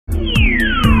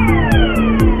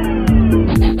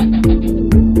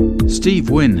Steve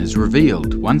Wynn has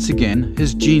revealed, once again,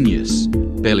 his genius.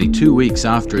 Barely 2 weeks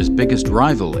after his biggest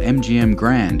rival, MGM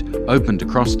Grand, opened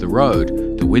across the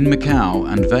road, the Wynn Macau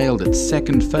unveiled its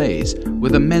second phase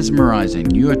with a mesmerizing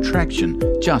new attraction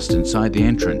just inside the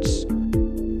entrance.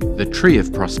 The Tree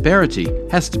of Prosperity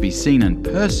has to be seen in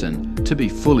person to be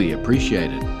fully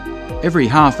appreciated. Every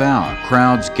half hour,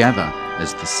 crowds gather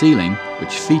as the ceiling,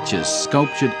 which features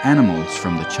sculptured animals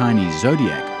from the Chinese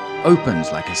zodiac,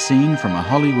 opens like a scene from a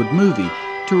Hollywood movie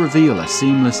to reveal a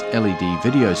seamless LED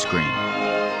video screen.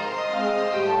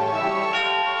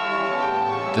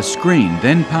 The screen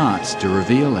then parts to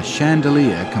reveal a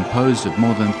chandelier composed of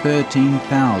more than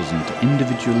 13,000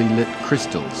 individually lit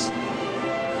crystals.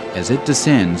 As it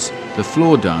descends, the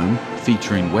floor dome,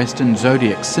 featuring Western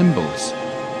zodiac symbols,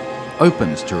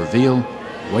 opens to reveal,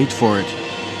 wait for it,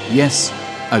 yes,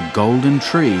 a golden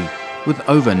tree with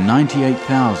over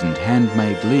 98,000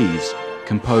 handmade leaves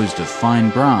composed of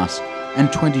fine brass and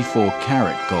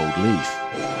 24-carat gold leaf.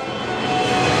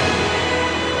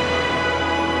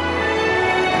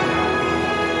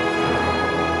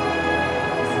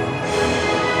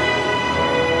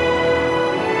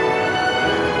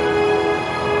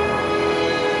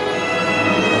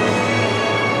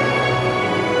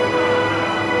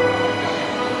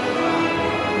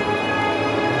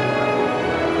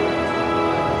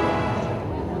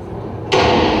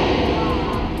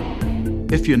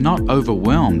 If you're not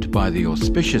overwhelmed by the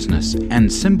auspiciousness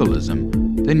and symbolism,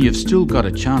 then you've still got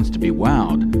a chance to be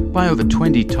wowed by over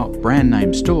 20 top brand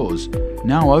name stores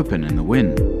now open in the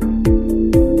Wynn.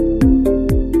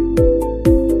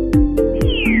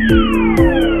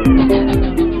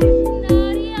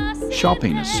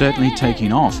 Shopping is certainly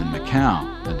taking off in Macau,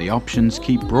 and the options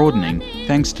keep broadening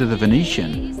thanks to the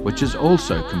Venetian, which has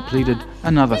also completed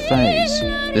another phase,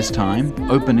 this time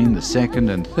opening the second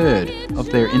and third of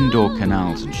their indoor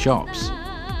canals and shops.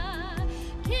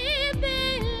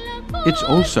 It's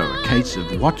also a case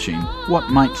of watching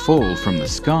what might fall from the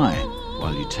sky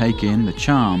while you take in the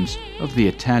charms of the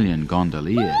Italian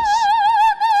gondoliers.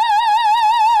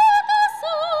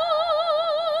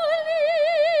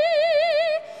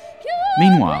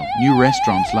 Meanwhile, new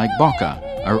restaurants like Bocca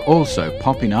are also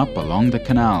popping up along the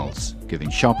canals, giving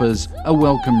shoppers a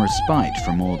welcome respite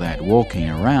from all that walking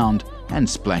around and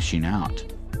splashing out.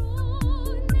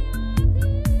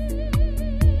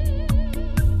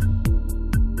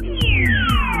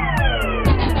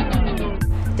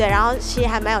 对，然后其实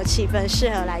还蛮有气氛，适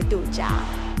合来度假。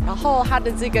然后它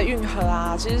的这个运河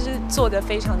啊，其实是做得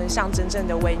非常的像真正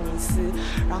的威尼斯。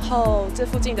然後这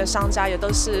附近的商家也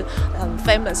都是很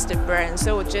famous 的 brand，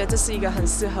 所以我觉得这是一個很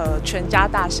適合全家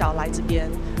大小來這邊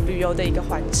旅遊的一個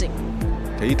環境。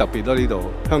幾特別咯呢度，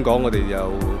香港我哋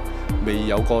又未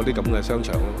有過啲咁嘅商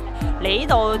場咯。你呢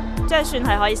度即係算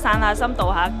係可以散下心、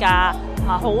度下假，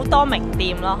好多名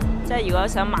店咯。即係如果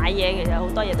想買嘢，其實好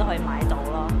多嘢都可以買到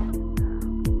咯。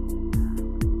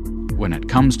 When it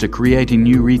comes to creating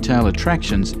new retail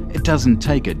attractions, it doesn't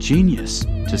take a genius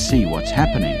to see what's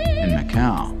happening in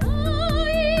Macau.